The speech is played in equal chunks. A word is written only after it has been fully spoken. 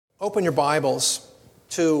Open your Bibles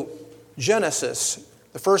to Genesis,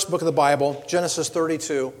 the first book of the Bible, Genesis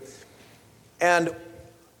 32. And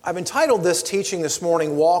I've entitled this teaching this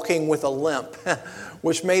morning, Walking with a Limp,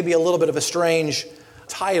 which may be a little bit of a strange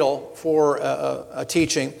title for a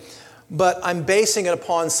teaching, but I'm basing it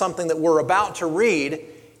upon something that we're about to read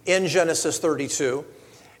in Genesis 32.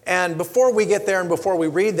 And before we get there and before we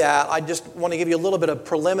read that, I just want to give you a little bit of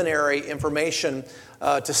preliminary information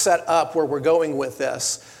to set up where we're going with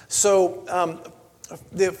this. So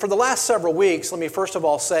for the last several weeks, let me first of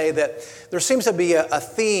all say that there seems to be a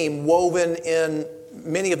theme woven in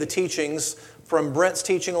many of the teachings, from Brent's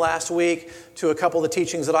teaching last week to a couple of the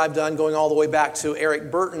teachings that I've done, going all the way back to Eric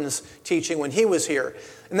Burton's teaching when he was here.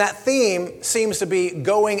 And that theme seems to be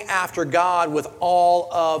going after God with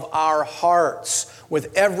all of our hearts,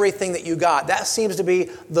 with everything that you got. That seems to be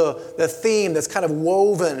the theme that's kind of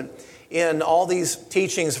woven in all these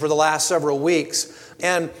teachings for the last several weeks.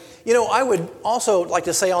 And, you know, I would also like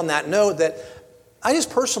to say on that note that I just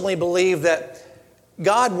personally believe that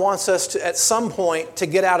God wants us to, at some point, to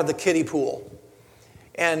get out of the kiddie pool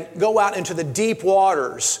and go out into the deep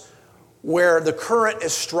waters where the current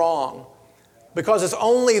is strong, because it's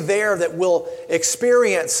only there that we'll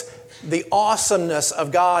experience the awesomeness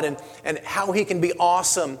of God and how He can be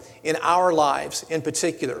awesome in our lives in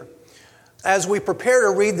particular. As we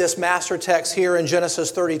prepare to read this master text here in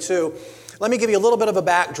Genesis 32, let me give you a little bit of a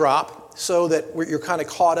backdrop so that you're kind of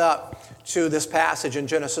caught up to this passage in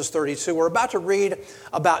Genesis 32. We're about to read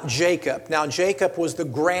about Jacob. Now, Jacob was the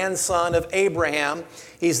grandson of Abraham.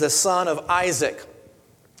 He's the son of Isaac.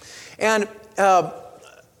 And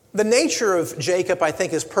the nature of Jacob, I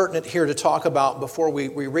think, is pertinent here to talk about before we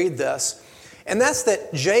read this. And that's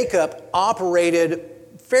that Jacob operated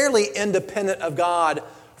fairly independent of God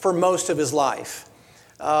for most of his life.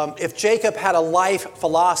 If Jacob had a life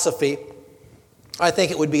philosophy, I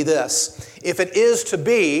think it would be this: if it is to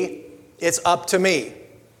be, it's up to me.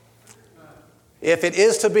 If it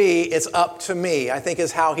is to be, it's up to me, I think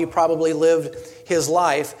is how he probably lived his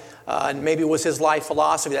life. And maybe it was his life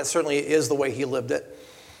philosophy. That certainly is the way he lived it.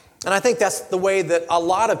 And I think that's the way that a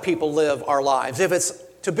lot of people live our lives. If it's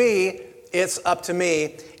to be, it's up to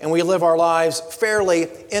me. And we live our lives fairly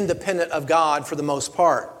independent of God for the most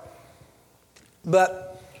part.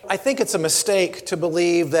 But I think it's a mistake to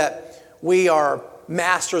believe that we are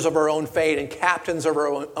masters of our own fate and captains of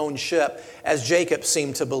our own ship, as Jacob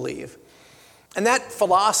seemed to believe. And that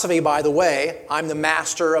philosophy, by the way, I'm the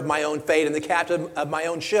master of my own fate and the captain of my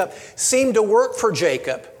own ship, seemed to work for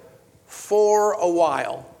Jacob for a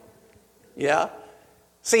while. Yeah?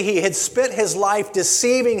 See, he had spent his life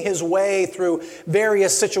deceiving his way through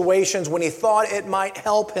various situations when he thought it might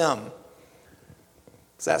help him.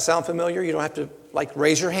 Does that sound familiar? You don't have to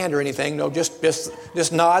raise your hand or anything. No, just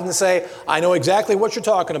nod and say, I know exactly what you're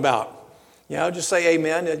talking about. You know, just say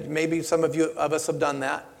amen. Maybe some of us have done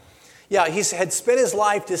that. Yeah, he had spent his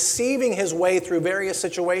life deceiving his way through various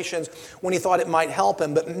situations when he thought it might help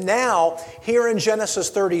him. But now, here in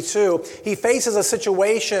Genesis 32, he faces a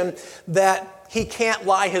situation that he can't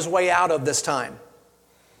lie his way out of this time.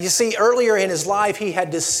 You see, earlier in his life, he had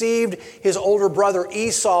deceived his older brother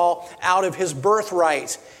Esau out of his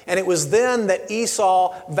birthright. And it was then that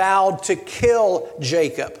Esau vowed to kill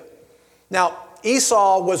Jacob. Now,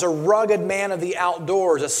 Esau was a rugged man of the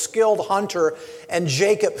outdoors, a skilled hunter, and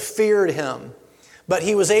Jacob feared him. But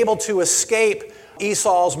he was able to escape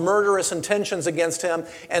Esau's murderous intentions against him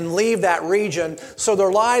and leave that region. So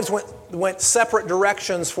their lives went separate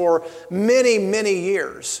directions for many, many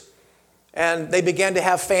years. And they began to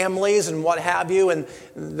have families and what have you, and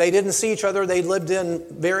they didn't see each other. They lived in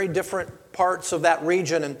very different parts of that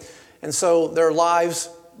region, and so their lives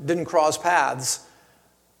didn't cross paths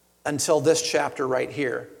until this chapter right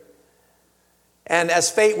here. And as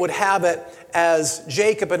fate would have it, as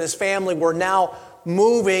Jacob and his family were now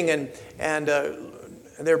moving and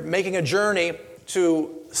they're making a journey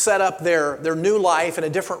to set up their new life in a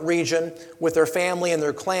different region with their family and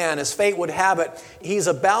their clan, as fate would have it, he's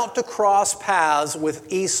about to cross paths with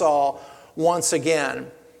Esau once again.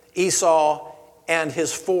 Esau and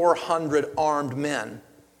his 400 armed men.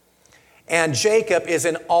 And Jacob is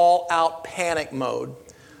in all-out panic mode.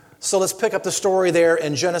 So let's pick up the story there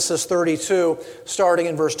in Genesis 32, starting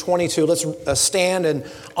in verse 22. Let's stand and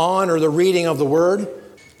honor the reading of the word.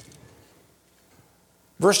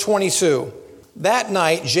 Verse 22. That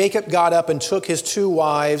night, Jacob got up and took his 2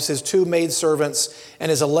 wives, his 2 maidservants, and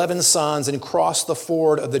his 11 sons and crossed the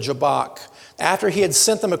ford of the Jabbok. After he had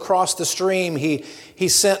sent them across the stream, he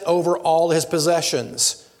sent over all his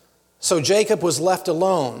possessions. So Jacob was left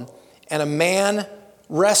alone, and a man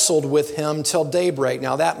wrestled with him till daybreak.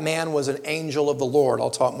 Now that man was an angel of the Lord.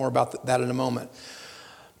 I'll talk more about that in a moment.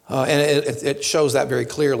 And it shows that very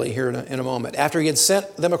clearly here in a moment. After he had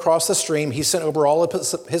sent them across the stream, he sent over all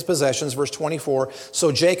of his possessions, verse 24.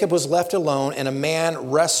 So Jacob was left alone, and a man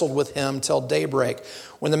wrestled with him till daybreak.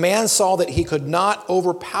 When the man saw that he could not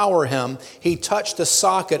overpower him, he touched the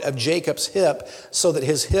socket of Jacob's hip so that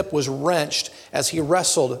his hip was wrenched as he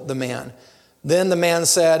wrestled the man. Then the man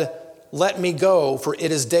said, "Let me go, for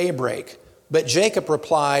it is daybreak." But Jacob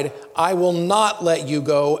replied, "I will not let you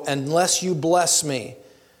go unless you bless me."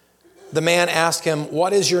 The man asked him,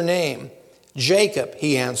 "What is your name?" "Jacob,"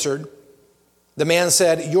 he answered. The man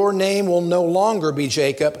said, "Your name will no longer be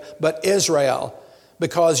Jacob, but Israel,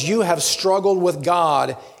 because you have struggled with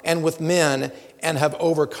God and with men and have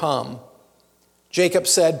overcome." Jacob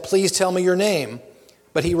said, "Please tell me your name."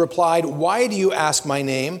 But he replied, "Why do you ask my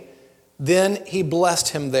name?" Then he blessed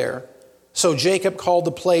him there. So Jacob called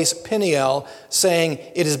the place Peniel, saying,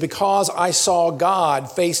 "It is because I saw God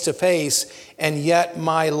face to face, and yet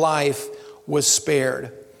my life was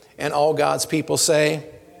spared." And all God's people say,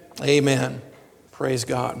 amen. Praise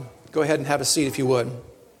God. Go ahead and have a seat if you would.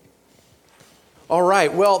 All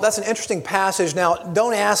right, well, that's an interesting passage. Now,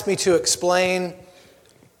 don't ask me to explain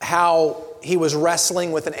how he was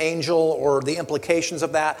wrestling with an angel or the implications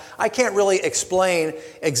of that. I can't really explain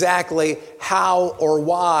exactly how or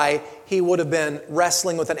why he would have been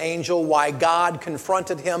wrestling with an angel, why God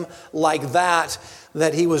confronted him like that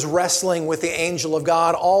he was wrestling with the angel of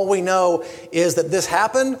God. All we know is that this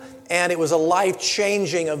happened, and it was a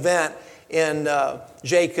life-changing event in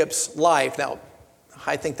Jacob's life. Now,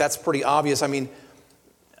 I think that's pretty obvious. I mean,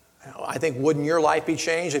 I think, wouldn't your life be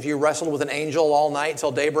changed if you wrestled with an angel all night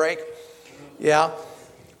till daybreak? Yeah.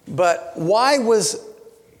 But why was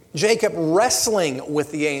Jacob wrestling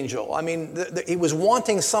with the angel? I mean, he was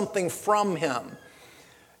wanting something from him.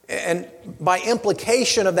 And by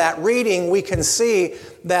implication of that reading, we can see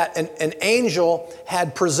that an angel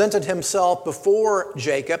had presented himself before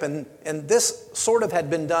Jacob. And this sort of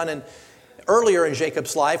had been done earlier in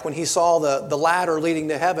Jacob's life when he saw the ladder leading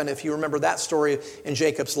to heaven, if you remember that story in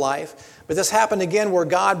Jacob's life. But this happened again where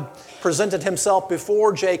God presented himself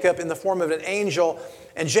before Jacob in the form of an angel,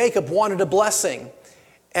 and Jacob wanted a blessing.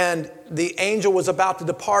 And the angel was about to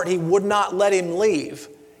depart. He would not let him leave.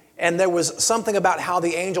 And there was something about how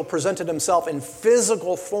the angel presented himself in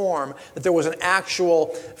physical form, that there was an actual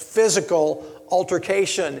physical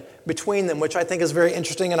altercation between them, which I think is very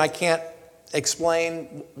interesting, and I can't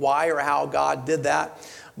explain why or how God did that,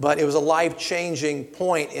 but it was a life-changing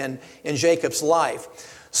point in Jacob's life.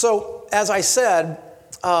 So, as I said,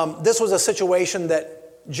 this was a situation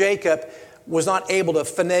that Jacob was not able to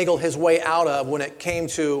finagle his way out of when it came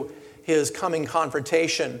to his coming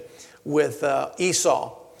confrontation with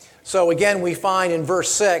Esau. So again, we find in verse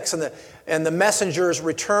 6, and the messengers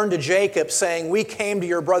returned to Jacob, saying, "We came to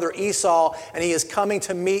your brother Esau, and he is coming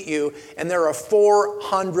to meet you, and there are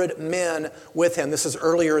 400 men with him." This is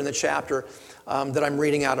earlier in the chapter that I'm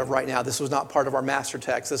reading out of right now. This was not part of our master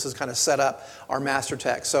text. This is kind of set up our master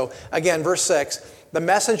text. So again, verse 6, the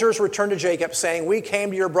messengers returned to Jacob, saying, "We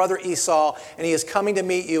came to your brother Esau, and he is coming to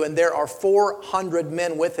meet you, and there are 400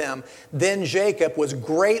 men with him." Then Jacob was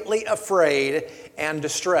greatly afraid and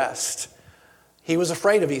distressed. He was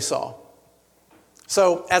afraid of Esau.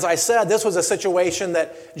 So, as I said, this was a situation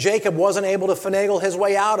that Jacob wasn't able to finagle his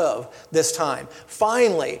way out of this time.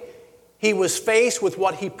 Finally, he was faced with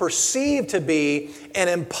what he perceived to be an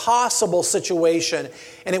impossible situation,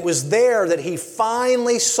 and it was there that he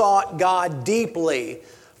finally sought God deeply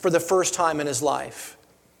for the first time in his life.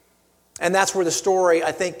 And that's where the story,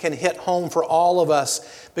 I think, can hit home for all of us,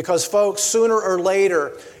 because, folks, sooner or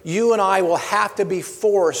later, you and I will have to be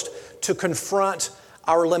forced to confront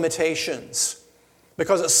our limitations.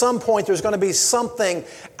 Because at some point, there's going to be something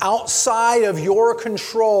outside of your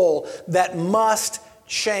control that must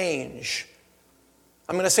change.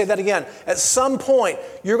 I'm going to say that again. At some point,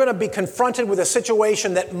 you're going to be confronted with a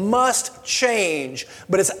situation that must change,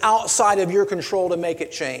 but it's outside of your control to make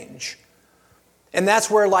it change. And that's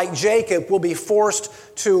where, like Jacob, we'll be forced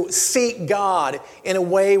to seek God in a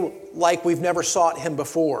way like we've never sought Him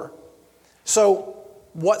before. So,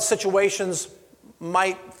 what situations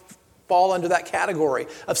might fall under that category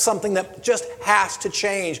of something that just has to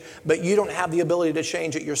change, but you don't have the ability to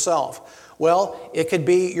change it yourself? Well, it could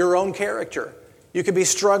be your own character. You could be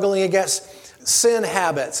struggling against sin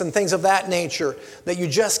habits and things of that nature that you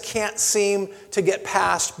just can't seem to get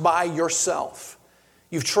past by yourself.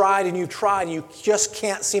 You've tried and you just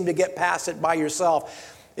can't seem to get past it by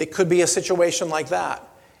yourself. It could be a situation like that.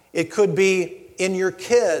 It could be in your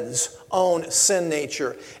kids' own sin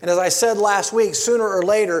nature. And as I said last week, sooner or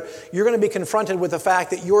later, you're going to be confronted with the fact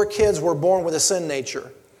that your kids were born with a sin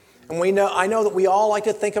nature. And I know that we all like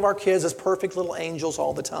to think of our kids as perfect little angels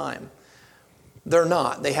all the time. They're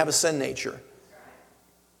not. They have a sin nature.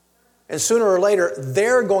 And sooner or later,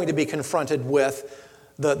 they're going to be confronted with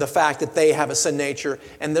the fact that they have a sin nature,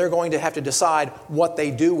 and they're going to have to decide what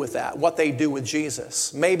they do with that, what they do with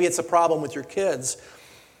Jesus. Maybe it's a problem with your kids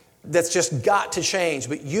that's just got to change,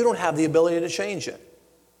 but you don't have the ability to change it.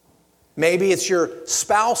 Maybe it's your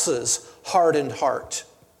spouse's hardened heart.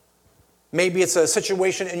 Maybe it's a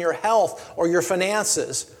situation in your health or your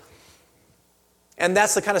finances. And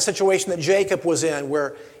that's the kind of situation that Jacob was in,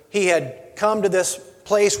 where he had come to this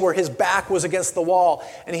place where his back was against the wall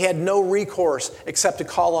and he had no recourse except to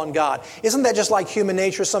call on God. Isn't that just like human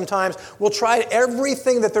nature sometimes? We'll try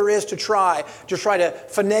everything that there is to try to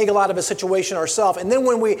finagle out of a situation ourselves. And then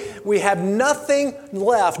when we have nothing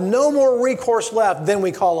left, no more recourse left, then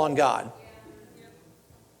we call on God.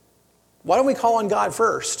 Why don't we call on God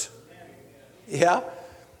first? Yeah?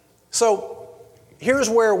 So here's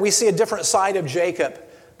where we see a different side of Jacob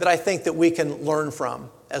that I think that we can learn from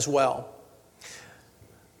as well.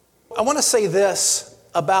 I want to say this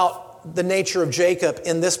about the nature of Jacob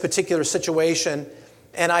in this particular situation,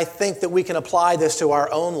 and I think that we can apply this to our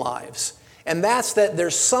own lives. And that's that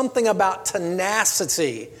there's something about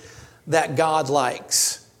tenacity that God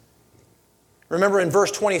likes. Remember in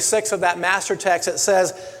verse 26 of that master text, it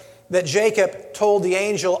says that Jacob told the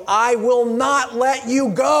angel, "I will not let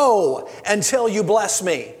you go until you bless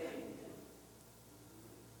me."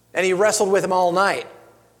 And he wrestled with him all night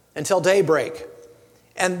until daybreak.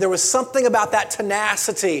 And there was something about that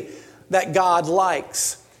tenacity that God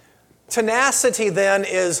likes. Tenacity then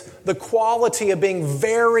is the quality of being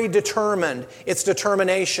very determined. It's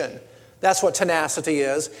determination. That's what tenacity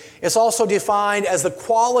is. It's also defined as the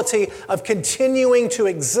quality of continuing to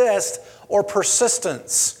exist or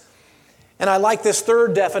persistence. And I like this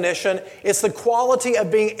third definition. It's the quality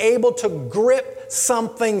of being able to grip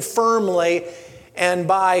something firmly, and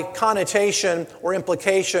by connotation or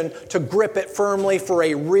implication, to grip it firmly for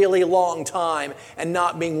a really long time and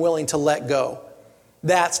not being willing to let go.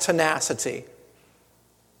 That's tenacity.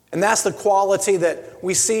 And that's the quality that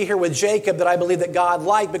we see here with Jacob that I believe that God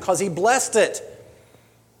liked because he blessed it,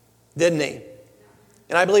 didn't he?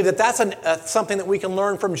 And I believe that that's something that we can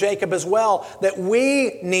learn from Jacob as well, that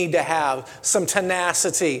we need to have some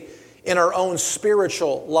tenacity in our own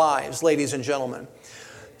spiritual lives, ladies and gentlemen.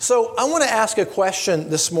 So I want to ask a question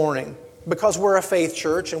this morning, because we're a faith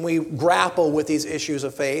church and we grapple with these issues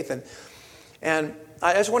of faith. And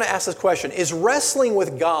I just want to ask this question. Is wrestling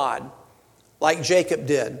with God, like Jacob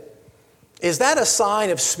did, is that a sign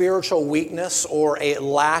of spiritual weakness or a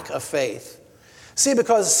lack of faith? See,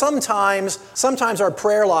 because sometimes our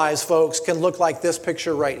prayer lives, folks, can look like this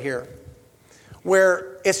picture right here, where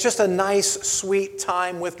it's just a nice, sweet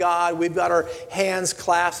time with God. We've got our hands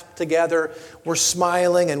clasped together. We're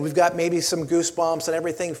smiling, and we've got maybe some goosebumps, and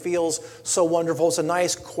everything feels so wonderful. It's a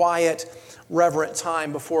nice, quiet, reverent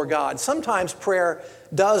time before God. Sometimes prayer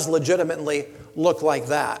does legitimately look like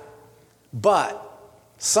that. But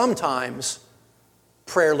sometimes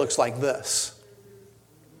prayer looks like this,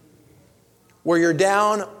 where you're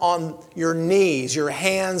down on your knees, your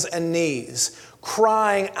hands and knees,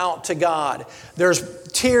 crying out to God. There's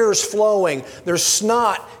tears flowing. There's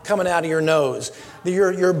snot coming out of your nose.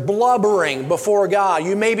 You're blubbering before God.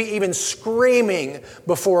 You may be even screaming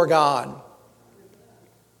before God.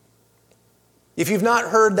 If you've not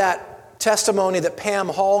heard that testimony that Pam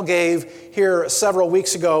Hall gave here several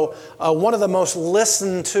weeks ago, one of the most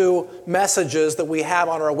listened to messages that we have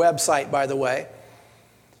on our website, by the way,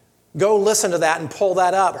 go listen to that and pull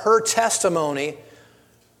that up. Her testimony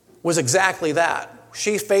was exactly that.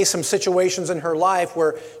 She faced some situations in her life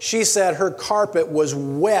where she said her carpet was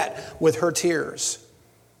wet with her tears.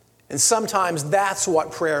 And sometimes that's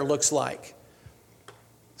what prayer looks like.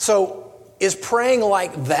 So is praying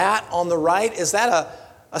like that on the right, is that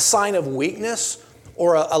a sign of weakness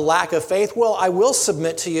or a lack of faith? Well, I will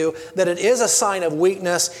submit to you that it is a sign of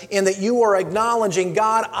weakness in that you are acknowledging,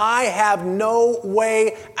 God, I have no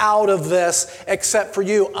way out of this except for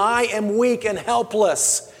you. I am weak and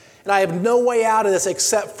helpless. And I have no way out of this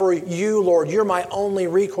except for you, Lord. You're my only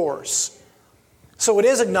recourse. So it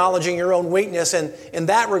is acknowledging your own weakness in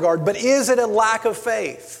that regard, but is it a lack of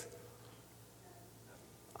faith?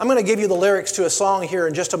 I'm going to give you the lyrics to a song here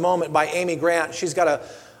in just a moment by Amy Grant. She's got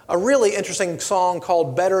a really interesting song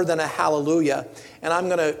called Better Than a Hallelujah, and I'm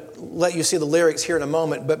going to let you see the lyrics here in a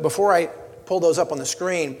moment. But before I pull those up on the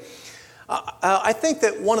screen, I think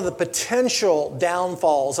that one of the potential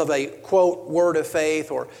downfalls of a, quote, word of faith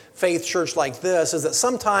or faith church like this is that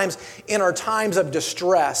sometimes in our times of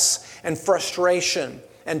distress and frustration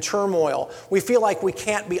and turmoil, we feel like we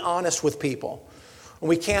can't be honest with people.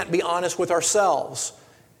 We can't be honest with ourselves.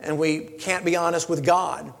 And we can't be honest with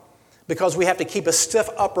God because we have to keep a stiff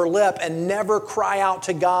upper lip and never cry out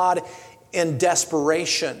to God in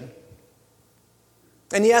desperation.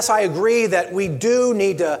 And yes, I agree that we do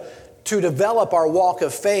need to develop our walk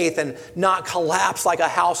of faith and not collapse like a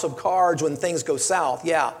house of cards when things go south.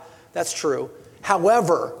 Yeah, that's true.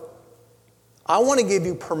 However, I want to give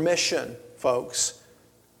you permission, folks,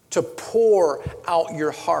 to pour out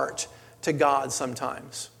your heart to God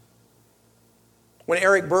sometimes. When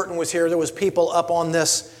Eric Burton was here, there was people up on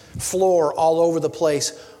this floor all over the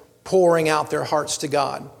place pouring out their hearts to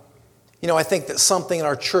God. You know, I think that something in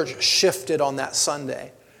our church shifted on that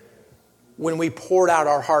Sunday when we poured out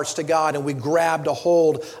our hearts to God and we grabbed a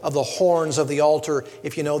hold of the horns of the altar,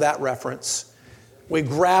 if you know that reference. We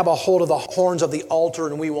grab a hold of the horns of the altar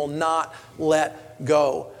and we will not let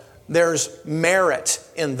go. There's merit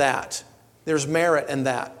in that. There's merit in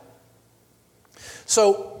that.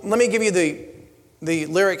 So let me give you the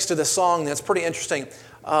lyrics to this song that's pretty interesting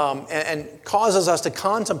and causes us to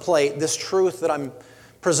contemplate this truth that I'm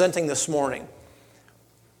presenting this morning.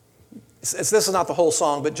 This is not the whole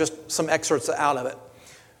song, but just some excerpts out of it.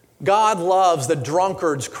 God loves the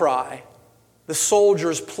drunkard's cry, the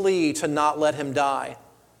soldier's plea to not let him die,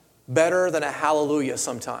 better than a hallelujah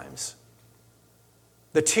sometimes.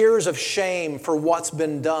 The tears of shame for what's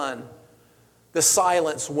been done, the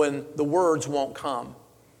silence when the words won't come,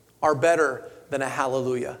 are better than a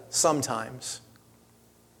hallelujah sometimes.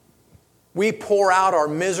 We pour out our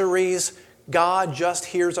miseries, God just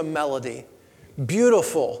hears a melody.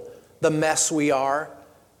 Beautiful the mess we are,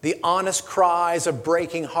 the honest cries of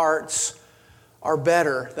breaking hearts are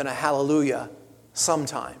better than a hallelujah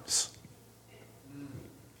sometimes.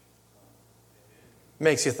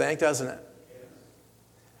 Makes you think, doesn't it?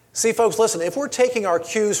 See, folks, listen, if we're taking our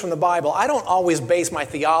cues from the Bible, I don't always base my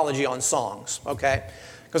theology on songs, okay?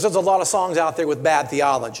 Because there's a lot of songs out there with bad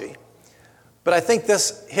theology. But I think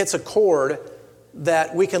this hits a chord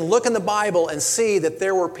that we can look in the Bible and see that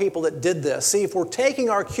there were people that did this. See, if we're taking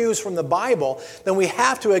our cues from the Bible, then we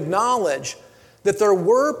have to acknowledge that there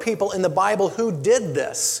were people in the Bible who did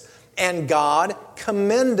this, and God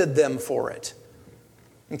commended them for it.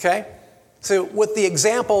 Okay? So with the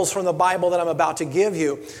examples from the Bible that I'm about to give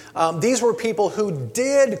you, these were people who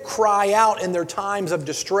did cry out in their times of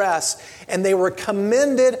distress, and they were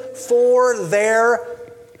commended for their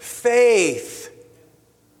faith.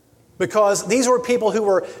 Because these were people who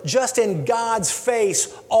were just in God's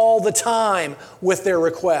face all the time with their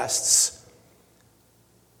requests.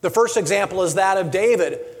 The first example is that of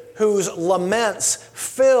David, whose laments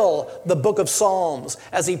fill the book of Psalms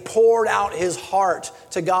as he poured out his heart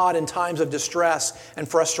to God in times of distress and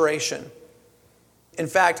frustration. In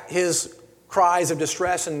fact, his cries of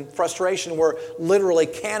distress and frustration were literally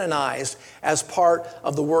canonized as part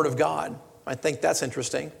of the Word of God. I think that's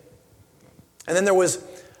interesting. And then there was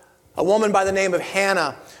a woman by the name of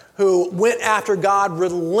Hannah who went after God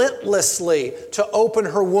relentlessly to open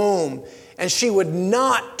her womb, and she would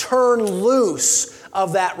not turn loose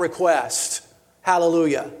of that request.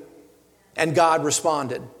 Hallelujah. And God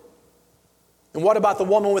responded. And what about the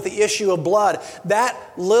woman with the issue of blood? That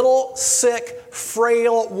little, sick,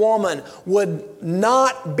 frail woman would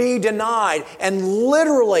not be denied and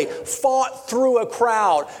literally fought through a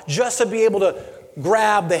crowd just to be able to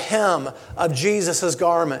grab the hem of Jesus'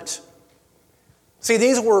 garment. See,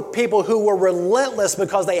 these were people who were relentless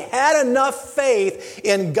because they had enough faith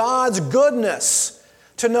in God's goodness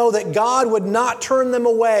to know that God would not turn them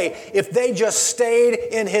away if they just stayed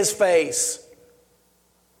in His face.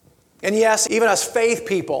 And yes, even us faith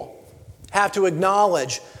people have to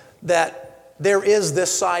acknowledge that there is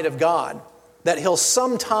this side of God, that He'll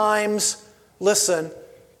sometimes, listen,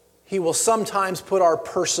 He will sometimes put our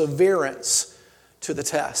perseverance to the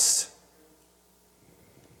test.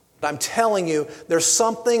 But I'm telling you, there's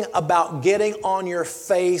something about getting on your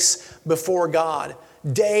face before God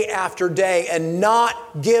day after day and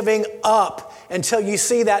not giving up until you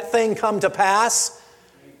see that thing come to pass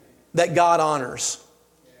that God honors.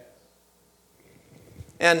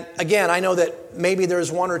 And again, I know that maybe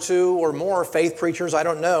there's one or two or more faith preachers, I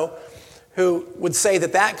don't know, who would say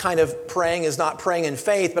that that kind of praying is not praying in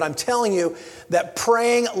faith, but I'm telling you that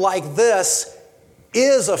praying like this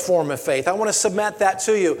is a form of faith. I want to submit that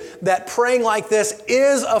to you, that praying like this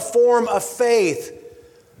is a form of faith,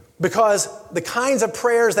 because the kinds of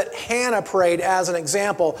prayers that Hannah prayed, as an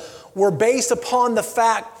example, were based upon the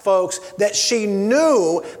fact, folks, that she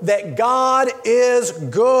knew that God is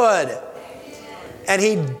good. And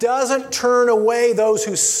He doesn't turn away those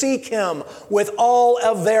who seek Him with all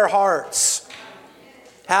of their hearts.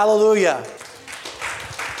 Hallelujah.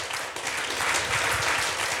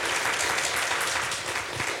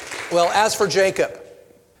 Well, as for Jacob,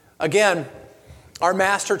 again, our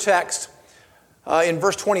master text in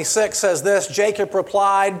verse 26 says this: Jacob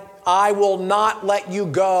replied, I will not let you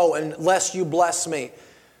go unless you bless me.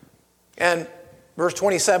 And verse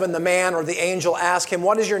 27, the man or the angel asked him,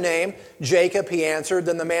 what is your name? Jacob, he answered.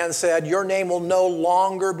 Then the man said, your name will no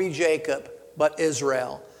longer be Jacob, but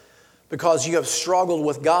Israel, because you have struggled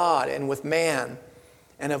with God and with man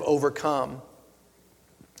and have overcome.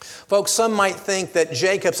 Folks, some might think that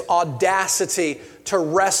Jacob's audacity to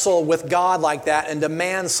wrestle with God like that and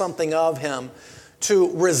demand something of Him,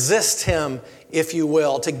 to resist Him, if you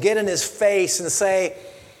will, to get in His face and say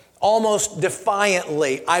almost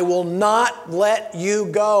defiantly, I will not let you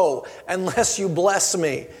go unless you bless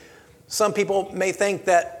me. Some people may think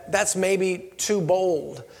that that's maybe too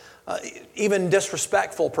bold, even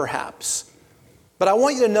disrespectful perhaps. But I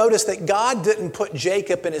want you to notice that God didn't put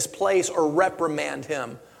Jacob in his place or reprimand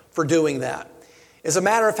him for doing that. As a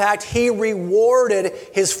matter of fact, He rewarded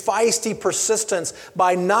his feisty persistence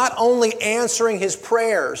by not only answering his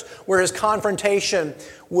prayers where his confrontation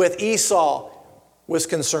with Esau was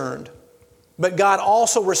concerned, but God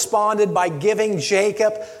also responded by giving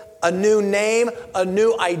Jacob a new name, a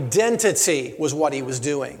new identity was what He was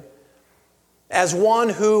doing. As one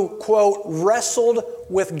who, quote, wrestled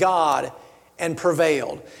with God and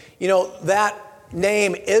prevailed. You know, that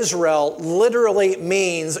name Israel literally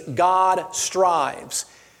means God strives.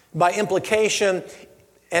 By implication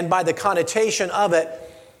and by the connotation of it,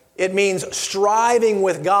 it means striving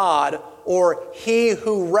with God, or he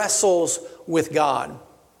who wrestles with God.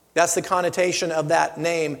 That's the connotation of that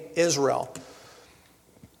name Israel.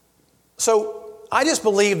 So I just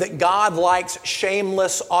believe that God likes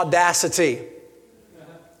shameless audacity.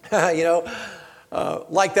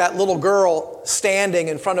 Like that little girl standing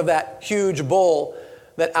in front of that huge bull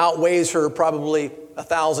that outweighs her probably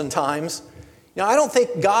 1,000 times. Now, I don't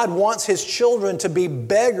think God wants His children to be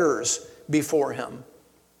beggars before Him.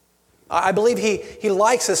 I believe He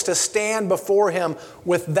likes us to stand before Him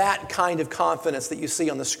with that kind of confidence that you see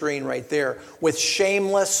on the screen right there, with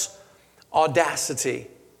shameless audacity.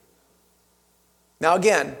 Now,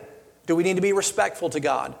 again, do we need to be respectful to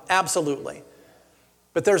God? Absolutely.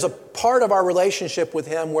 But there's a part of our relationship with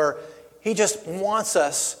Him where He just wants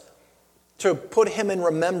us to put Him in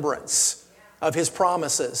remembrance of His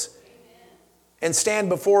promises and stand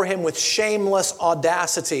before Him with shameless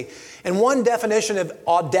audacity. And one definition of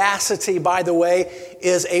audacity, by the way,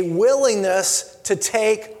 is a willingness to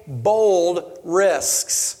take bold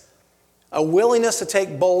risks. A willingness to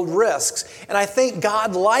take bold risks. And I think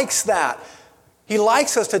God likes that. He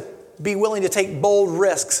likes us to be willing to take bold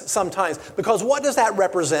risks sometimes. Because what does that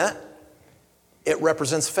represent? It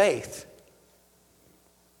represents faith.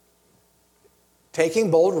 Taking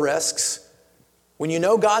bold risks when you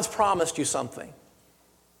know God's promised you something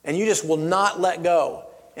and you just will not let go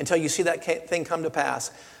until you see that thing come to pass.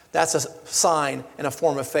 That's a sign and a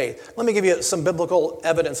form of faith. Let me give you some biblical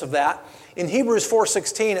evidence of that. In Hebrews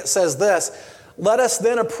 4:16 it says this: let us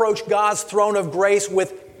then approach God's throne of grace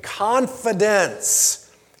with confidence,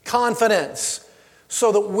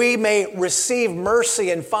 so that we may receive mercy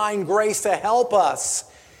and find grace to help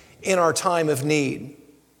us in our time of need.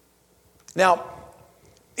 Now,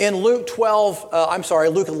 in Luke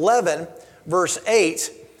 11, verse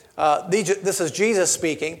 8, this is Jesus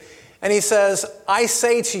speaking, and He says, I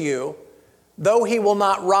say to you, though he will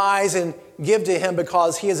not rise and give to him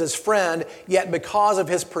because he is his friend, yet because of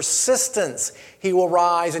his persistence, he will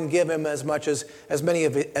rise and give him as many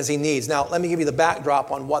as he needs. Now, let me give you the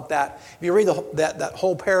backdrop on what that, if you read that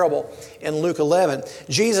whole parable in Luke 11,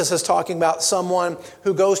 Jesus is talking about someone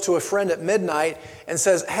who goes to a friend at midnight and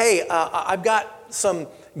says, hey, I've got some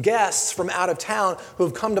guests from out of town who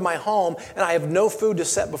have come to my home and I have no food to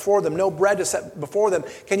set before them, no bread to set before them.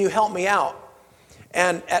 Can you help me out?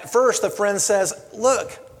 And at first the friend says,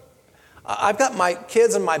 look, I've got my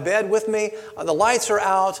kids in my bed with me. The lights are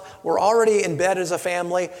out. We're already in bed as a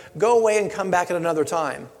family. Go away and come back at another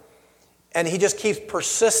time. And he just keeps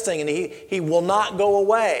persisting, and he will not go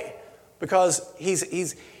away because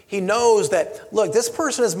he knows that, look, this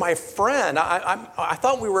person is my friend. I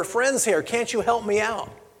thought we were friends here. Can't you help me out?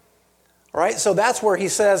 All right, so that's where he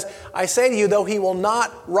says, I say to you, though he will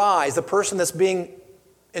not rise, the person that's being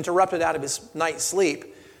interrupted out of his night's sleep,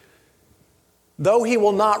 Though he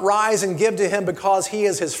will not rise and give to him because he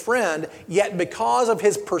is his friend, yet because of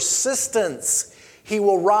his persistence, he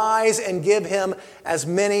will rise and give him as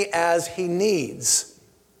many as he needs.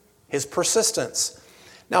 His persistence.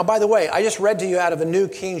 Now, by the way, I just read to you out of a New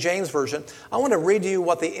King James Version. I want to read to you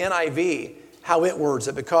what the NIV, how it words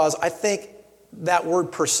it, because I think that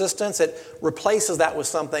word persistence, it replaces that with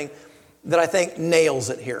something that I think nails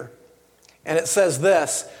it here. And it says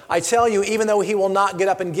this, I tell you, even though he will not get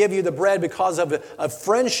up and give you the bread because of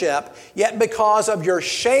friendship, yet because of your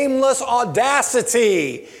shameless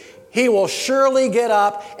audacity, he will surely get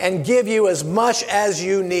up and give you as much as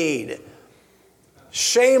you need.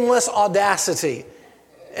 Shameless audacity.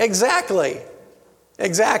 Exactly.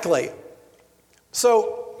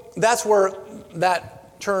 So that's where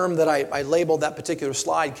that term that I labeled that particular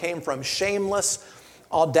slide came from, shameless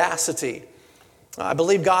audacity. I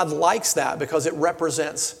believe God likes that because it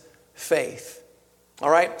represents faith. All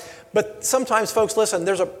right? But sometimes, folks, listen,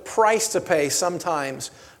 there's a price to pay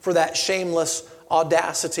sometimes for that shameless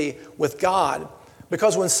audacity with God.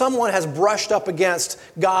 Because when someone has brushed up against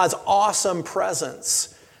God's awesome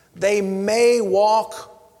presence, they may walk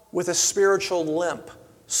with a spiritual limp,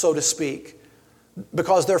 so to speak,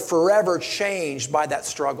 because they're forever changed by that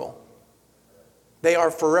struggle. They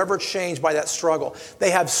are forever changed by that struggle.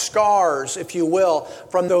 They have scars, if you will,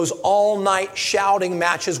 from those all-night shouting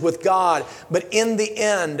matches with God. But in the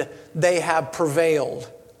end, they have prevailed.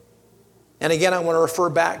 And again, I want to refer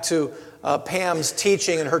back to Pam's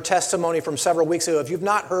teaching and her testimony from several weeks ago. If you've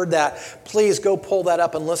not heard that, please go pull that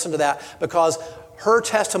up and listen to that, because her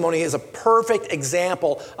testimony is a perfect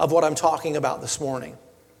example of what I'm talking about this morning.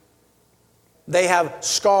 They have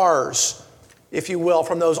scars, if you will,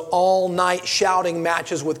 from those all-night shouting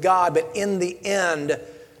matches with God, but in the end,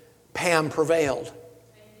 Pam prevailed.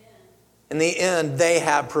 Amen. In the end, they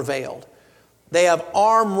have prevailed. They have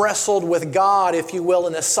arm wrestled with God, if you will,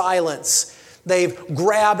 in the silence. They've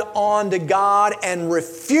grabbed onto God and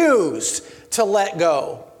refused to let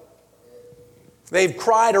go. They've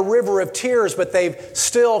cried a river of tears, but they've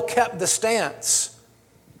still kept the stance.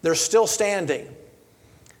 They're still standing.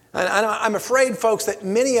 And I'm afraid, folks, that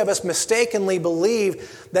many of us mistakenly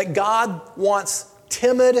believe that God wants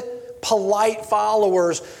timid, polite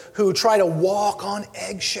followers who try to walk on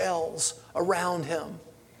eggshells around Him,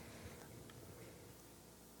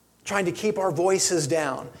 trying to keep our voices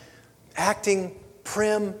down, acting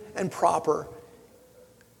prim and proper.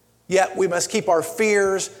 Yet we must keep our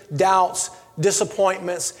fears, doubts,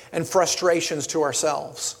 disappointments, and frustrations to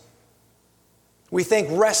ourselves. We think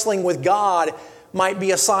wrestling with God might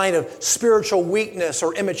be a sign of spiritual weakness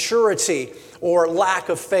or immaturity or lack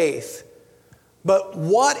of faith. But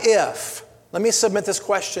what if, let me submit this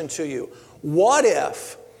question to you, what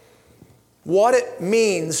if what it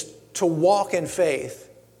means to walk in faith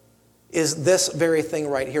is this very thing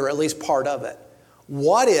right here, at least part of it?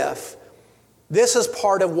 What if this is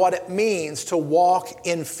part of what it means to walk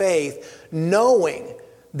in faith, knowing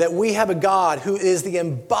that we have a God who is the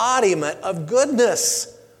embodiment of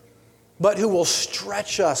goodness, but who will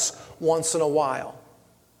stretch us once in a while?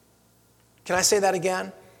 Can I say that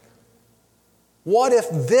again? What if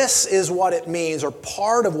this is what it means, or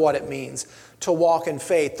part of what it means, to walk in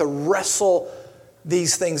faith, to wrestle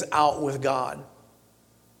these things out with God?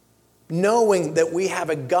 Knowing that we have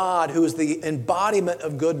a God who is the embodiment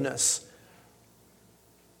of goodness,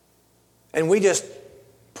 and we just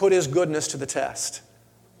put His goodness to the test.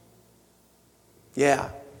 Yeah.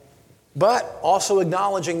 But also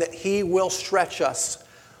acknowledging that He will stretch us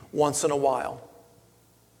once in a while.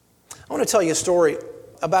 I want to tell you a story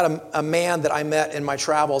about a man that I met in my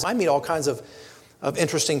travels. I meet all kinds of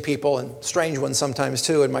interesting people, and strange ones sometimes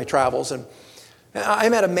too, in my travels. And I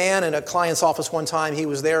met a man in a client's office one time. He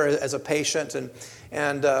was there as a patient,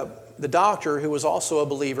 and the doctor, who was also a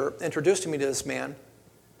believer, introduced me to this man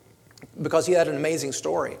because he had an amazing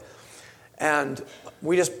story. And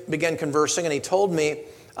we just began conversing, and he told me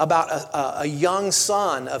about a young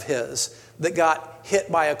son of his that got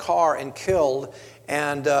hit by a car and killed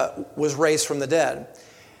and was raised from the dead.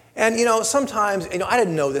 And, sometimes, I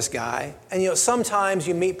didn't know this guy. And, sometimes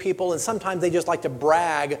you meet people and sometimes they just like to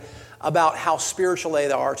brag about how spiritual they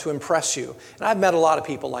are to impress you. And I've met a lot of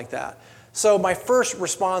people like that. So my first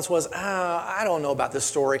response was, I don't know about this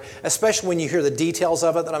story, especially when you hear the details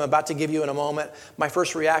of it that I'm about to give you in a moment. My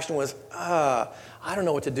first reaction was, I don't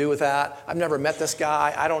know what to do with that. I've never met this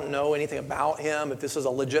guy. I don't know anything about him, if this is a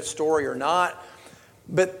legit story or not.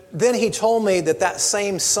 But then he told me that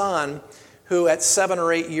same son, who at 7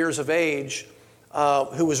 or 8 years of age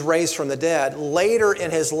who was raised from the dead. Later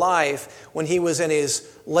in his life, when he was in his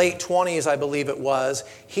late 20s, I believe it was,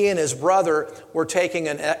 he and his brother were taking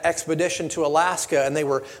an expedition to Alaska, and they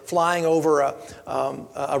were flying over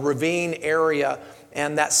a ravine area,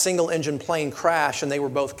 and that single-engine plane crashed, and they were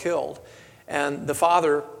both killed. And the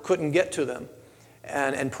father couldn't get to them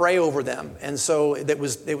and pray over them. And so it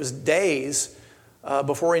was days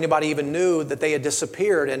before anybody even knew that they had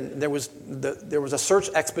disappeared, and there was a search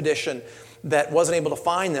expedition that wasn't able to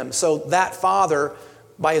find them. So that father,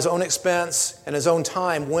 by his own expense and his own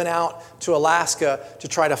time, went out to Alaska to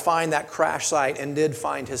try to find that crash site, and did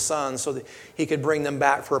find his son so that he could bring them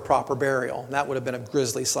back for a proper burial. And that would have been a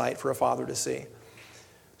grisly sight for a father to see.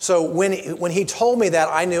 So when he told me that,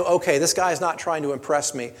 I knew, okay, this guy's not trying to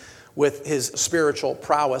impress me with his spiritual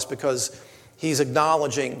prowess, because he's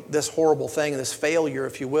acknowledging this horrible thing, this failure,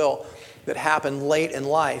 if you will, that happened late in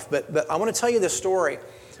life. But I want to tell you this story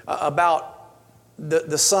about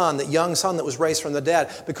the son, the young son that was raised from the dead,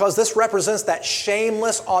 because this represents that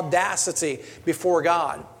shameless audacity before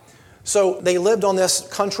God. So they lived on this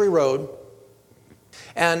country road,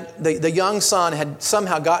 and the young son had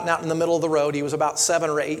somehow gotten out in the middle of the road. He was about 7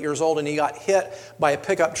 or 8 years old, and he got hit by a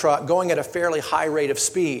pickup truck going at a fairly high rate of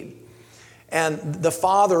speed. And the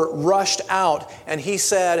father rushed out, and he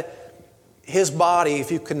said his body,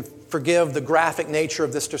 if you can forgive the graphic nature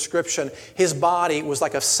of this description, his body was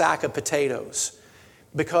like a sack of potatoes,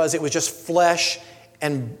 because it was just flesh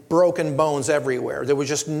and broken bones everywhere. There was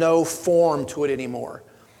just no form to it anymore.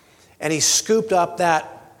 And he scooped up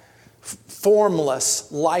that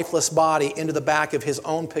formless, lifeless body into the back of his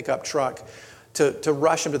own pickup truck to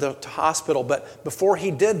rush him to the hospital. But before he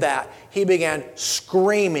did that, he began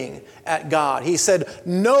screaming at God. He said,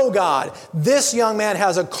 "No, God, this young man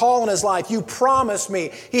has a call in his life. You promised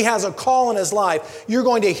me he has a call in his life. You're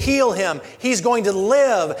going to heal him. He's going to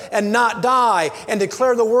live and not die and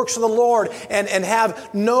declare the works of the Lord and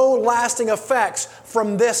have no lasting effects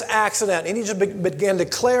from this accident." And he just began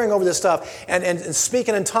declaring over this stuff and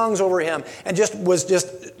speaking in tongues over him, and was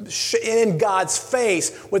in God's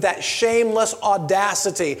face with that shameless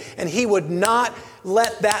audacity. And he would not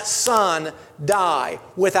let that son die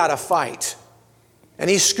without a fight.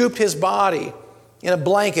 And he scooped his body in a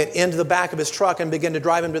blanket into the back of his truck and began to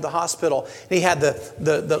drive him to the hospital. And he had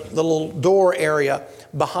the little door area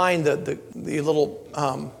behind the little,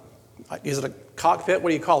 is it a cockpit? What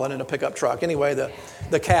do you call it in a pickup truck? Anyway,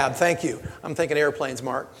 the cab. Thank you. I'm thinking airplanes,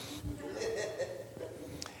 Mark.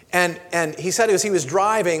 And he said as he was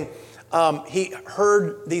driving, he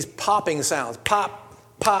heard these popping sounds. Pop,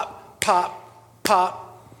 pop, pop, pop.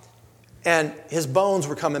 And his bones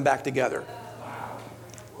were coming back together.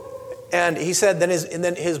 And he said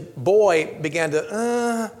then his boy began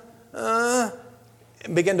to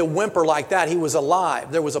whimper like that. He was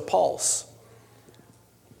alive. There was a pulse.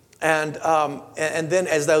 And then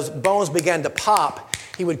as those bones began to pop,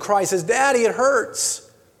 he would cry. He says, "Daddy, it hurts."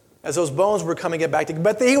 As those bones were coming back together.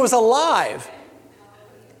 But he was alive.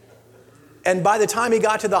 And by the time he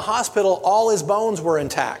got to the hospital, all his bones were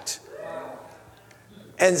intact.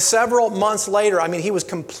 And several months later, he was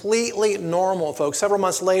completely normal, folks. Several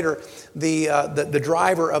months later, the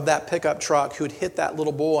driver of that pickup truck who'd hit that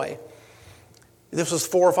little boy, this was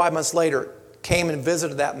 4 or 5 months later, came and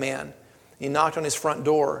visited that man. He knocked on his front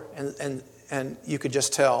door, and you could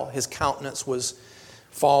just tell his countenance was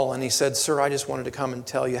fallen. He said, "Sir, I just wanted to come and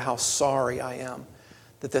tell you how sorry I am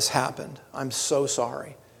that this happened. I'm so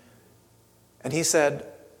sorry." And he said,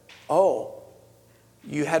 "Oh,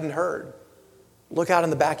 you hadn't heard. Look out in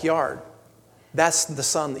the backyard. That's the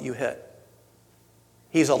son that you hit.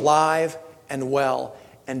 He's alive and well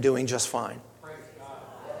and doing just fine."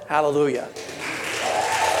 Hallelujah.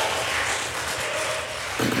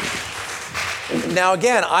 Now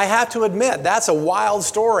again, I have to admit, that's a wild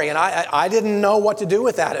story, and I didn't know what to do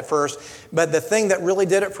with that at first. But the thing that really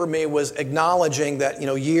did it for me was acknowledging that,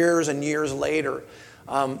 years and years later,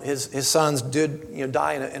 his sons did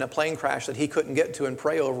die in a plane crash that he couldn't get to, and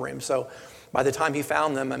pray over him. So by the time he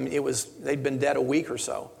found them, they'd been dead a week or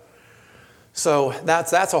so. So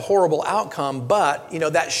that's a horrible outcome. But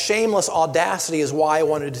that shameless audacity is why I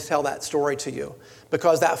wanted to tell that story to you,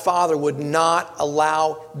 because that father would not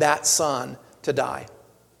allow that son to die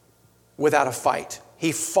without a fight.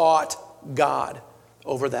 He fought God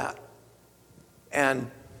over that.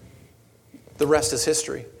 And the rest is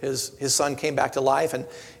history. His son came back to life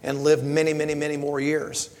and lived many, many, many more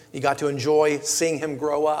years. He got to enjoy seeing him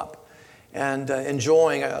grow up and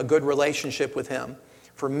enjoying a good relationship with him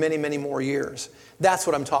for many, many more years. That's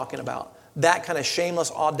what I'm talking about. That kind of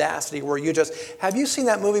shameless audacity where have you seen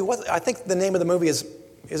that movie? I think the name of the movie is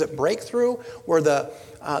is it Breakthrough, where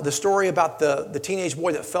the story about the teenage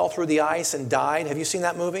boy that fell through the ice and died? Have you seen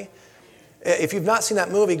that movie? If you've not seen that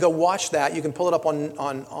movie, go watch that. You can pull it up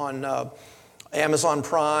on Amazon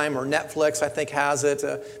Prime or Netflix, I think, has it.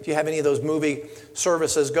 If you have any of those movie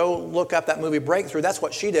services, go look up that movie Breakthrough. That's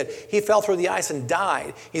what she did. He fell through the ice and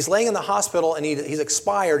died. He's laying in the hospital and he's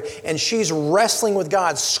expired, and she's wrestling with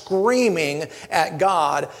God, screaming at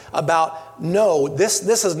God about, no, this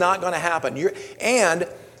is not going to happen. And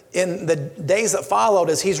in the days that followed,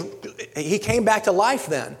 as he came back to life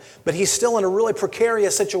then, but he's still in a really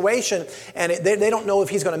precarious situation, and they don't know if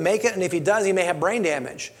he's going to make it, and if he does, he may have brain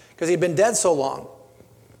damage because he'd been dead so long.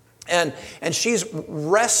 And she's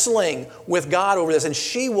wrestling with God over this, and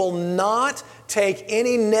she will not take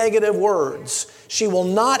any negative words. She will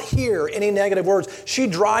not hear any negative words. She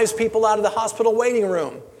drives people out of the hospital waiting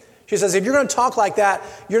room. She says, if you're going to talk like that,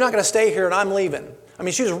 you're not going to stay here, and I'm leaving. I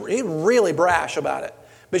mean, she's really brash about it.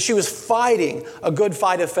 But she was fighting a good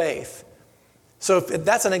fight of faith. So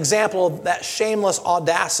that's an example of that shameless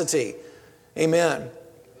audacity. Amen.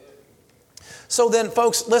 So then,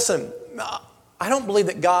 folks, listen, I don't believe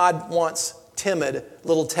that God wants timid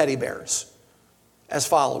little teddy bears as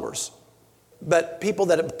followers, but people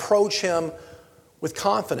that approach Him with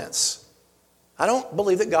confidence. I don't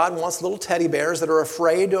believe that God wants little teddy bears that are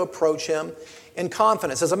afraid to approach Him in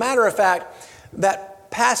confidence. As a matter of fact, that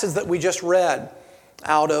passage that we just read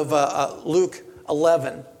out of Luke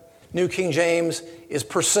 11, New King James is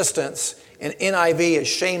persistence, and NIV is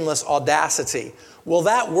shameless audacity. Well,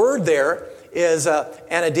 that word there is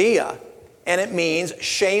anadia, and it means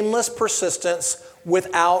shameless persistence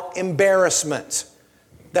without embarrassment.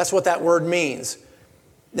 That's what that word means.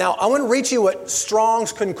 Now, I want to read you what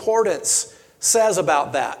Strong's Concordance says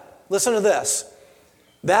about that. Listen to this.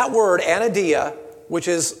 That word, anadia, which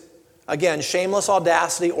is, again, shameless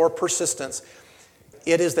audacity or persistence,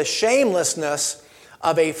 it is the shamelessness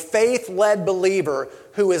of a faith-led believer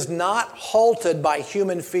who is not halted by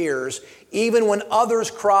human fears, even when others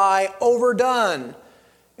cry, overdone.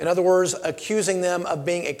 In other words, accusing them of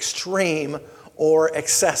being extreme or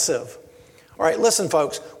excessive. All right, listen,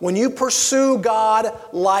 folks. When you pursue God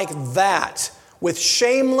like that, with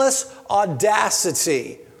shameless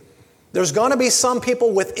audacity, there's going to be some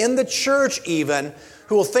people within the church even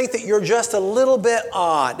who will think that you're just a little bit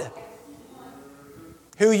odd,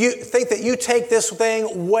 who you think that you take this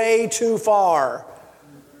thing way too far.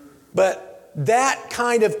 But that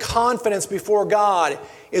kind of confidence before God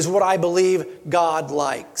is what I believe God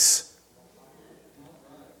likes.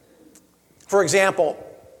 For example,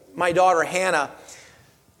 my daughter Hannah,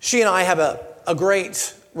 she and I have a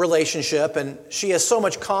great relationship, and she has so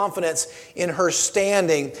much confidence in her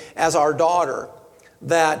standing as our daughter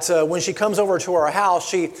that when she comes over to our house,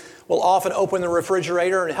 she will often open the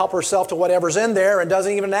refrigerator and help herself to whatever's in there and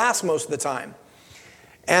doesn't even ask most of the time.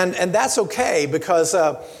 And that's okay because,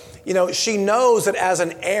 she knows that as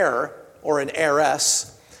an heir or an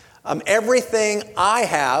heiress, everything I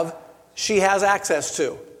have, she has access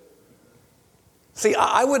to. See,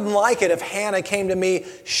 I wouldn't like it if Hannah came to me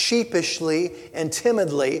sheepishly and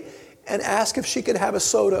timidly and asked if she could have a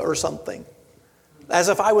soda or something, as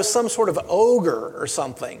if I was some sort of ogre or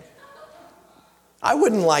something. I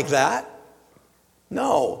wouldn't like that.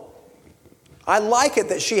 No. I like it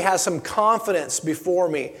that she has some confidence before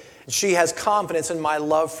me. She has confidence in my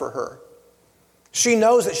love for her. She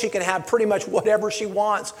knows that she can have pretty much whatever she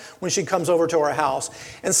wants when she comes over to our house.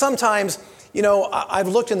 And sometimes, I've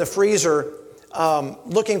looked in the freezer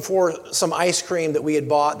looking for some ice cream that we had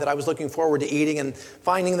bought that I was looking forward to eating and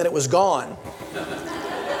finding that it was gone.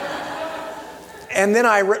 And then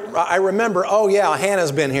I remember, oh yeah,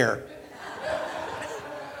 Hannah's been here.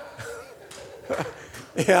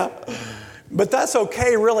 Yeah. But that's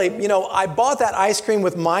okay, really. I bought that ice cream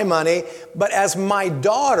with my money, but as my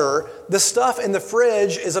daughter, the stuff in the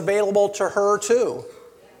fridge is available to her too.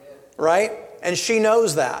 Right? And she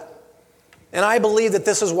knows that. And I believe that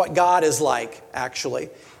this is what God is like, actually.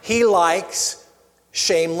 He likes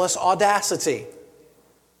shameless audacity.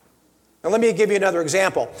 Now, let me give you another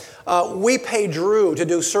example. We pay Drew to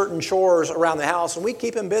do certain chores around the house, and we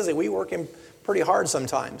keep him busy. We work him pretty hard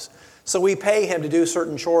sometimes. So we pay him to do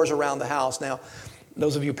certain chores around the house. Now,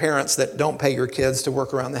 those of you parents that don't pay your kids to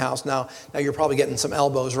work around the house, now you're probably getting some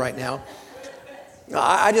elbows right now.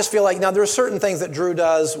 I just feel like, now there are certain things that Drew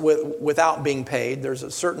does without being paid. There's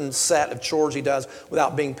a certain set of chores he does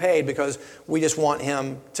without being paid because we just want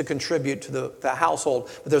him to contribute to the household.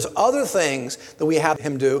 But there's other things that we have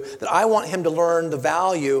him do that I want him to learn the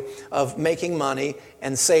value of making money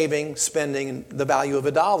and saving, spending, and the value of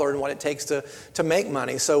 $1 and what it takes to make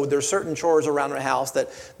money. So there's certain chores around the house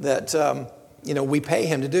that we pay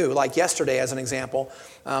him to do. Like yesterday, as an example,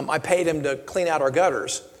 I paid him to clean out our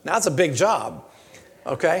gutters. Now, that's a big job,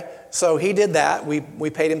 okay? So he did that. We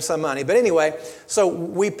paid him some money. But anyway, so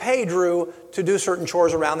we paid Drew to do certain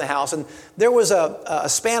chores around the house. And there was a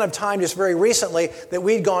span of time just very recently that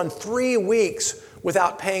we'd gone 3 weeks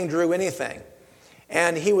without paying Drew anything.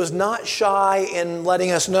 And he was not shy in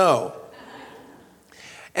letting us know.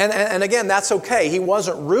 And again, that's okay. He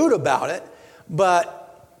wasn't rude about it, but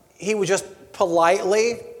he was just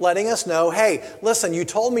politely letting us know, hey, listen, you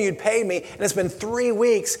told me you'd pay me, and it's been 3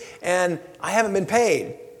 weeks, and I haven't been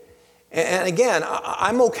paid. And again,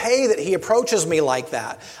 I'm okay that he approaches me like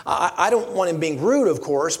that. I don't want him being rude, of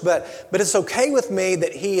course, but it's okay with me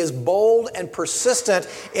that he is bold and persistent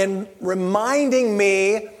in reminding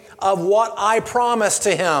me of what I promised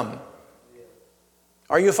to him.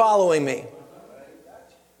 Are you following me?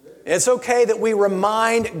 It's okay that we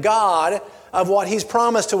remind God of what he's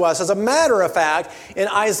promised to us. As a matter of fact, in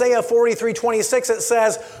Isaiah 43:26, it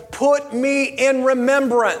says, "Put me in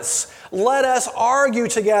remembrance. Let us argue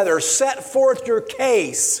together. Set forth your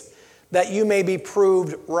case that you may be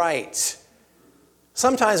proved right."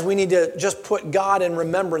 Sometimes we need to just put God in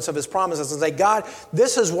remembrance of his promises and say, God,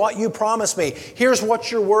 this is what you promised me. Here's what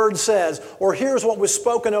your word says. Or here's what was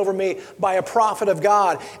spoken over me by a prophet of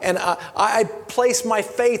God. And I place my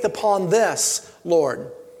faith upon this,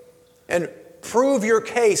 Lord. And prove your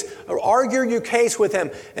case, or argue your case with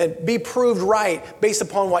him, and be proved right based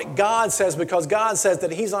upon what God says, because God says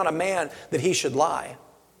that he's not a man that he should lie.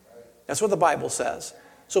 That's what the Bible says.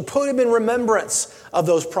 So put him in remembrance of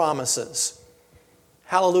those promises.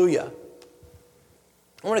 Hallelujah.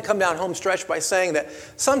 I want to come down home stretch by saying that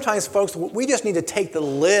sometimes, folks, we just need to take the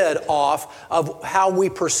lid off of how we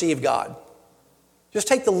perceive God. Just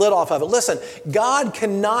take the lid off of it. Listen, God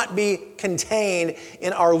cannot be contained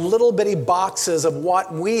in our little bitty boxes of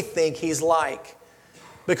what we think he's like.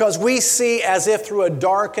 Because we see as if through a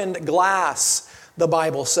darkened glass, the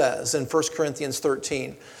Bible says in 1 Corinthians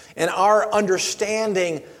 13. And our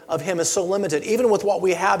understanding of him is so limited, even with what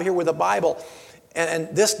we have here with the Bible.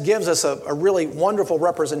 And this gives us a really wonderful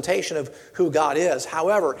representation of who God is.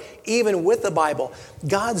 However, even with the Bible,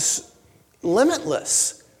 God's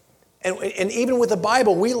limitless. And even with the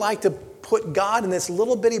Bible, we like to put God in this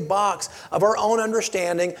little bitty box of our own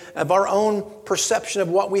understanding, of our own perception of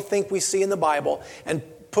what we think we see in the Bible, and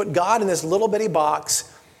put God in this little bitty box,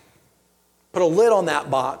 put a lid on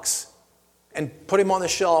that box, and put him on the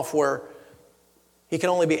shelf where he can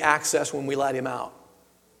only be accessed when we let him out.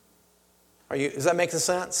 Is that making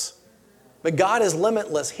sense? But God is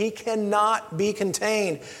limitless. He cannot be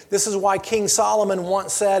contained. This is why King Solomon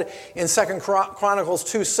once said in 2 Chronicles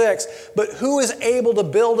 2:6, "But who is able to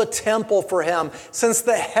build a temple for him, since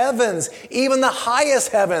the heavens, even the highest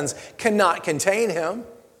heavens, cannot contain him?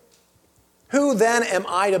 Who then am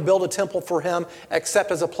I to build a temple for him,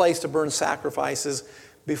 except as a place to burn sacrifices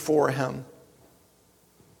before him?"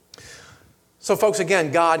 So folks,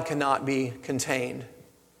 again, God cannot be contained.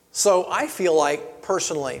 So I feel like,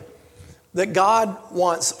 personally, that God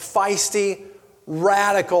wants feisty,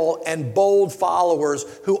 radical, and bold followers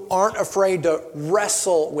who aren't afraid to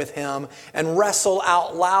wrestle with him and wrestle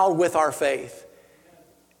out loud with our faith.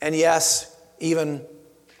 And yes, even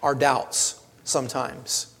our doubts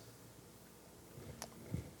sometimes.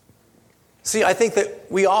 See, I think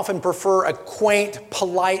that we often prefer a quaint,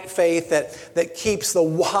 polite faith that keeps the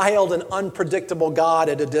wild and unpredictable God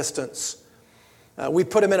at a distance. We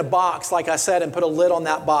put him in a box, like I said, and put a lid on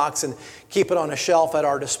that box and keep it on a shelf at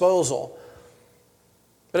our disposal.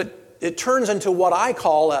 But it turns into what I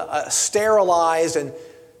call a sterilized and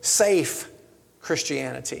safe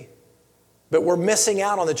Christianity. But we're missing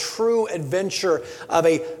out on the true adventure of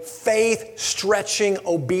a faith-stretching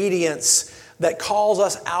obedience that calls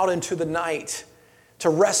us out into the night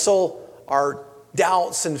to wrestle our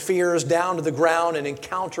doubts and fears down to the ground and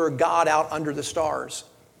encounter God out under the stars.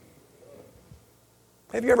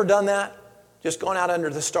 Have you ever done that? Just gone out under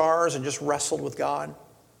the stars and just wrestled with God?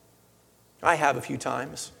 I have a few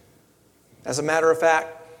times. As a matter of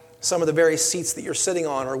fact, some of the very seats that you're sitting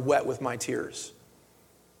on are wet with my tears.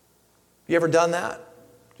 You ever done that?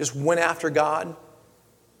 Just went after God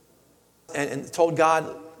and told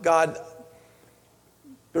God,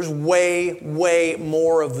 there's way, way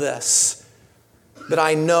more of this that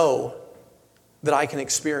I know that I can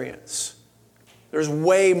experience. There's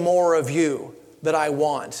way more of you that I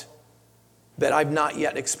want, that I've not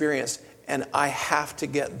yet experienced, and I have to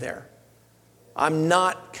get there. I'm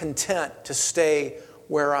not content to stay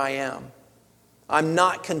where I am. I'm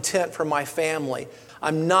not content for my family.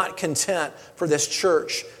 I'm not content for this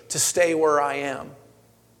church to stay where I am.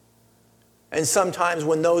 And sometimes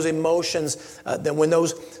when those emotions, when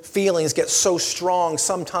those feelings get so strong,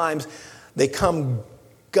 sometimes they come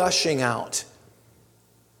gushing out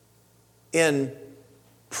in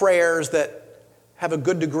prayers that have a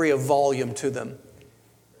good degree of volume to them,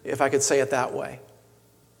 if I could say it that way,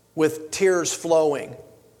 with tears flowing,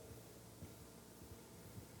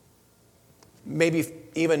 maybe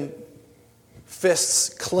even fists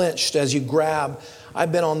clenched as you grab.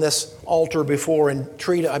 I've been on this altar before and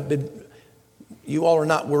you all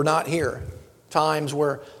were not here. Times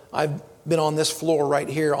where I've been on this floor right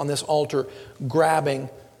here on this altar, grabbing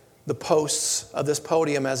the posts of this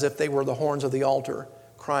podium as if they were the horns of the altar,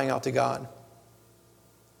 crying out to God.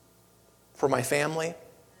 For my family,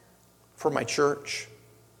 for my church,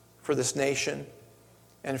 for this nation,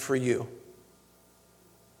 and for you.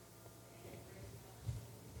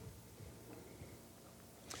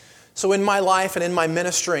 So in my life and in my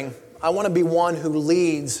ministering, I want to be one who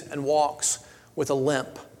leads and walks with a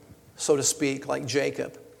limp, so to speak, like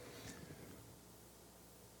Jacob.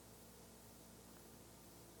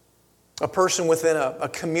 A person within a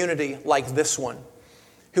community like this one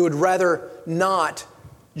who would rather not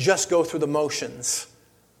just go through the motions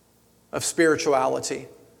of spirituality,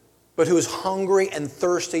 but who is hungry and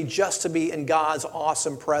thirsty just to be in God's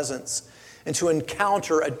awesome presence and to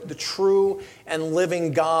encounter the true and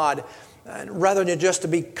living God, rather than just to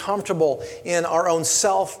be comfortable in our own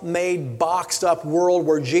self-made, boxed-up world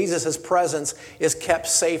where Jesus' presence is kept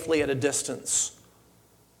safely at a distance.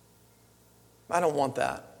 I don't want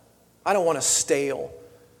that. I don't want a stale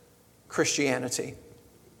Christianity.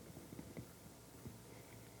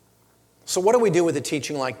 So what do we do with a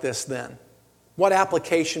teaching like this then? What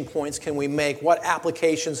application points can we make? What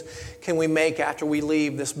applications can we make after we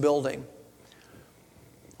leave this building?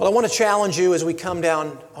 Well, I want to challenge you as we come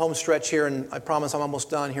down home stretch here, and I promise I'm almost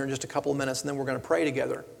done here in just a couple of minutes, and then we're going to pray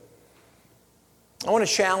together. I want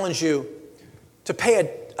to challenge you to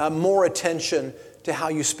pay more attention to how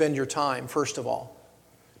you spend your time, first of all.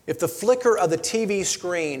 If the flicker of the TV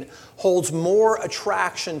screen holds more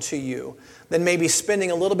attraction to you than maybe spending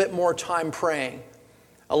a little bit more time praying,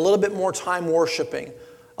 a little bit more time worshiping,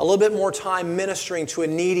 a little bit more time ministering to a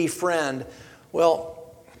needy friend,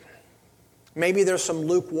 well, maybe there's some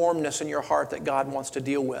lukewarmness in your heart that God wants to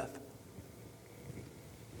deal with.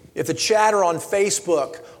 If the chatter on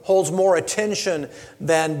Facebook holds more attention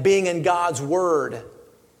than being in God's Word,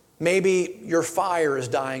 maybe your fire is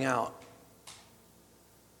dying out.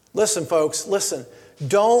 Listen, folks, listen.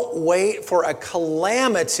 Don't wait for a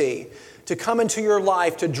calamity to come into your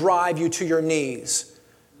life to drive you to your knees.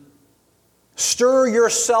 Stir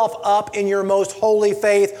yourself up in your most holy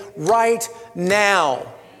faith right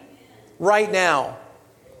now. Right now.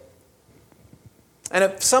 And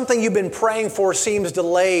if something you've been praying for seems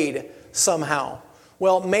delayed somehow,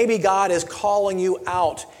 well, maybe God is calling you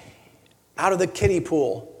out of the kiddie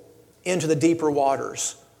pool into the deeper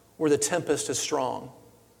waters where the tempest is strong.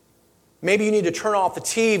 Maybe you need to turn off the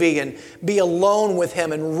TV and be alone with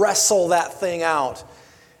Him and wrestle that thing out.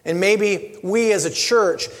 And maybe we as a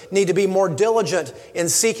church need to be more diligent in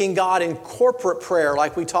seeking God in corporate prayer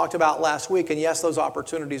like we talked about last week. And yes, those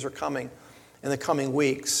opportunities are coming in the coming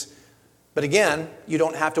weeks. But again, you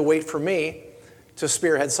don't have to wait for me to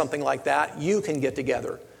spearhead something like that. You can get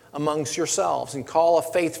together amongst yourselves and call a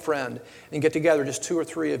faith friend and get together, just 2 or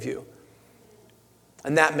 3 of you.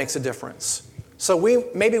 And that makes a difference. So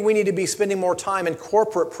maybe we need to be spending more time in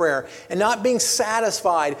corporate prayer and not being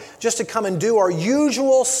satisfied just to come and do our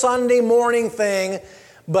usual Sunday morning thing,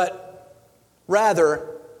 but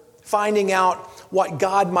rather finding out what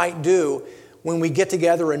God might do when we get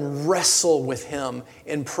together and wrestle with Him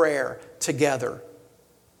in prayer together.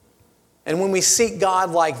 And when we seek God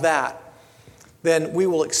like that, then we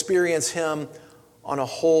will experience Him on a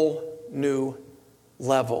whole new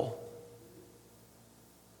level.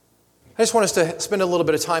 I just want us to spend a little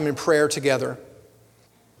bit of time in prayer together.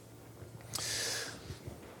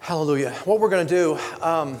 Hallelujah. What we're going to do,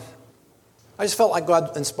 I just felt like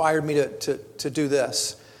God inspired me to do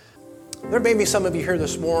this. There may be some of you here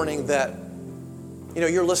this morning that,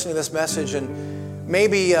 you're listening to this message and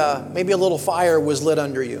maybe a little fire was lit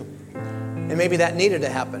under you. And maybe that needed to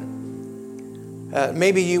happen.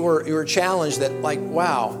 Maybe you were challenged that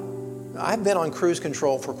wow, I've been on cruise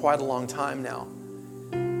control for quite a long time now.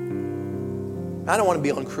 I don't want to be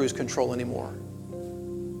on cruise control anymore.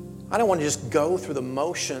 I don't want to just go through the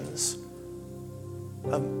motions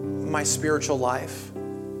of my spiritual life.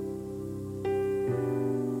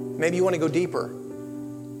 Maybe you want to go deeper.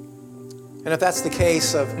 And if that's the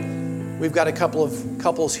case, we've got a couple of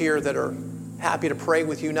couples here that are happy to pray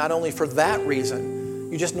with you, not only for that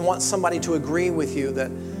reason. You just want somebody to agree with you that,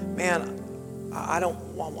 man, I don't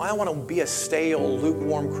want to be a stale,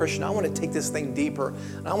 lukewarm Christian. I want to take this thing deeper.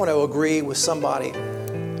 And I want to agree with somebody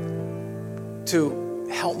to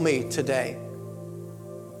help me today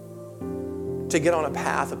to get on a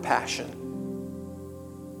path of passion.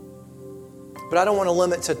 But I don't want to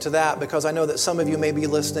limit it to that, because I know that some of you may be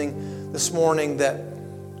listening this morning that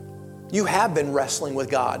you have been wrestling with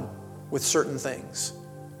God with certain things.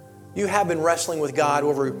 You have been wrestling with God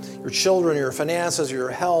over your children, or your finances, or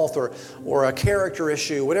your health, or a character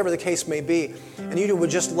issue, whatever the case may be. And you would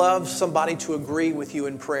just love somebody to agree with you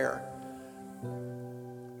in prayer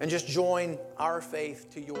and just join our faith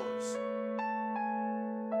to yours.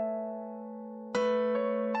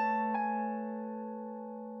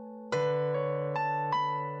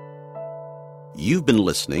 You've been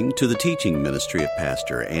listening to the teaching ministry of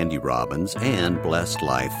Pastor Andy Robbins and Blessed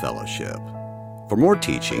Life Fellowship. For more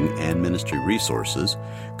teaching and ministry resources,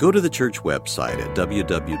 go to the church website at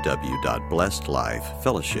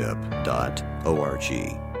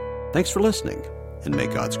www.blessedlifefellowship.org. Thanks for listening, and may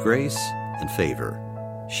God's grace and favor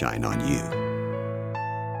shine on you.